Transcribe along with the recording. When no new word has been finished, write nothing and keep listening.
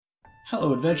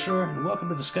Hello, adventurer, and welcome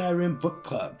to the Skyrim Book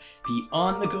Club, the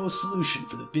on-the-go solution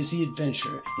for the busy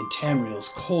adventurer in Tamriel's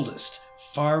coldest,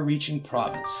 far-reaching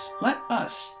province. Let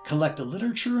us collect the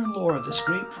literature and lore of this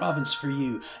great province for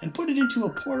you and put it into a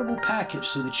portable package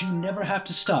so that you never have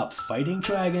to stop fighting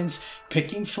dragons,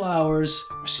 picking flowers,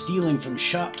 or stealing from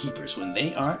shopkeepers when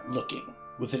they aren't looking.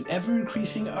 With an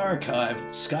ever-increasing archive,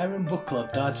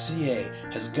 SkyrimBookClub.ca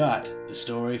has got the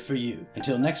story for you.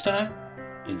 Until next time,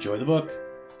 enjoy the book.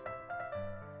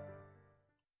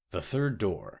 The Third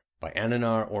Door by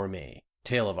Ananar Orme,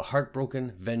 tale of a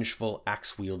heartbroken, vengeful,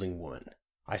 axe-wielding woman.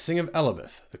 I sing of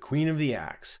Elebeth, the queen of the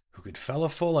axe, who could fell a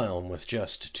full elm with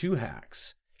just 2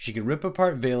 hacks. She could rip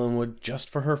apart Valenwood just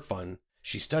for her fun.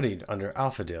 She studied under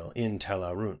Alfadil in Tel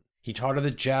Arun. He taught her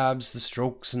the jabs, the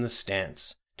strokes, and the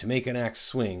stance, to make an axe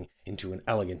swing into an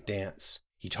elegant dance.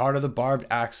 He taught her the barbed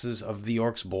axes of the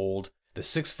orcs bold, the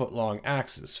 6-foot-long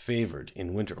axes favored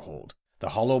in Winterhold, the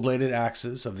hollow-bladed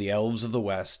axes of the elves of the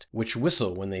west, which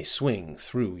whistle when they swing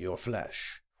through your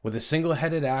flesh. With a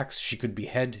single-headed axe she could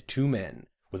behead 2 men.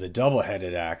 With a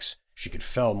double-headed axe she could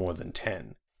fell more than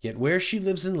 10. Yet where she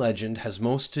lives in legend has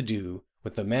most to do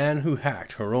with the man who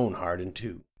hacked her own heart in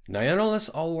 2. Nionelus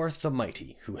Allworth the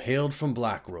Mighty, who hailed from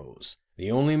Blackrose, the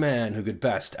only man who could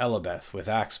best Elebeth with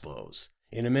axe blows.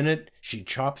 In a minute she'd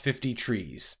chop 50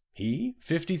 trees, he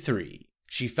 53.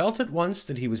 She felt at once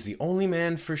that he was the only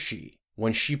man for she.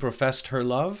 When she professed her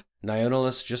love,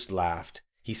 Nionelus just laughed.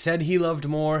 He said he loved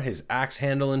more his axe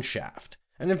handle and shaft.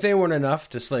 And if they weren't enough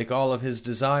to slake all of his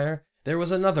desire, there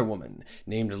was another woman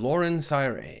named Loren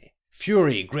Thyre.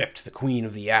 Fury gripped the queen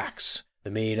of the axe, the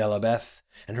maid Elebeth,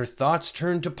 and her thoughts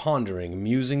turned to pondering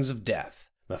musings of death.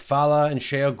 Mephala and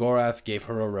Sheogorath gave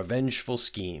her a revengeful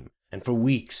scheme, and for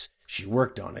weeks she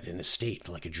worked on it in a state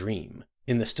like a dream.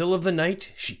 In the still of the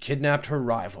night she kidnapped her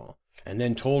rival, and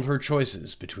then told her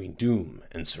choices between doom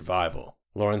and survival.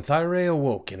 Loren Thyre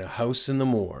awoke in a house in the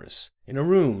moors, in a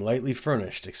room lightly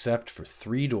furnished except for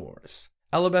 3 doors.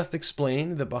 Elebeth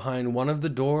explained that behind one of the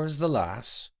doors the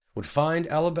lass would find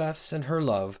Elebeth's and her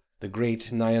love, the great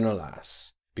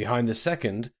Nionelas. Behind the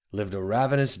second lived a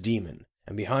ravenous demon,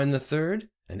 and behind the third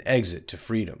an exit to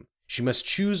freedom. She must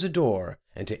choose a door,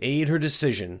 and to aid her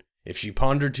decision, if she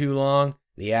pondered too long,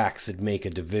 the axe'd make a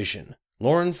division.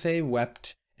 Lorenthay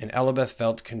wept, and Elebeth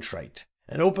felt contrite,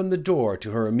 and opened the door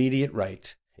to her immediate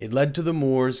right. It led to the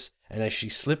moors, and as she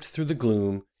slipped through the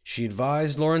gloom, she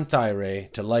advised Loren Thyre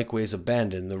to likeways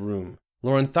abandon the room.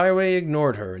 Loren Thyre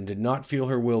ignored her and did not feel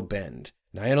her will bend.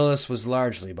 Nionelus was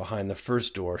largely behind the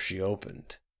first door she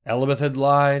opened. Elebeth had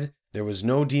lied. There was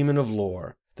no demon of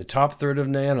lore. The top third of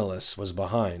Nionelus was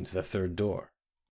behind the third door.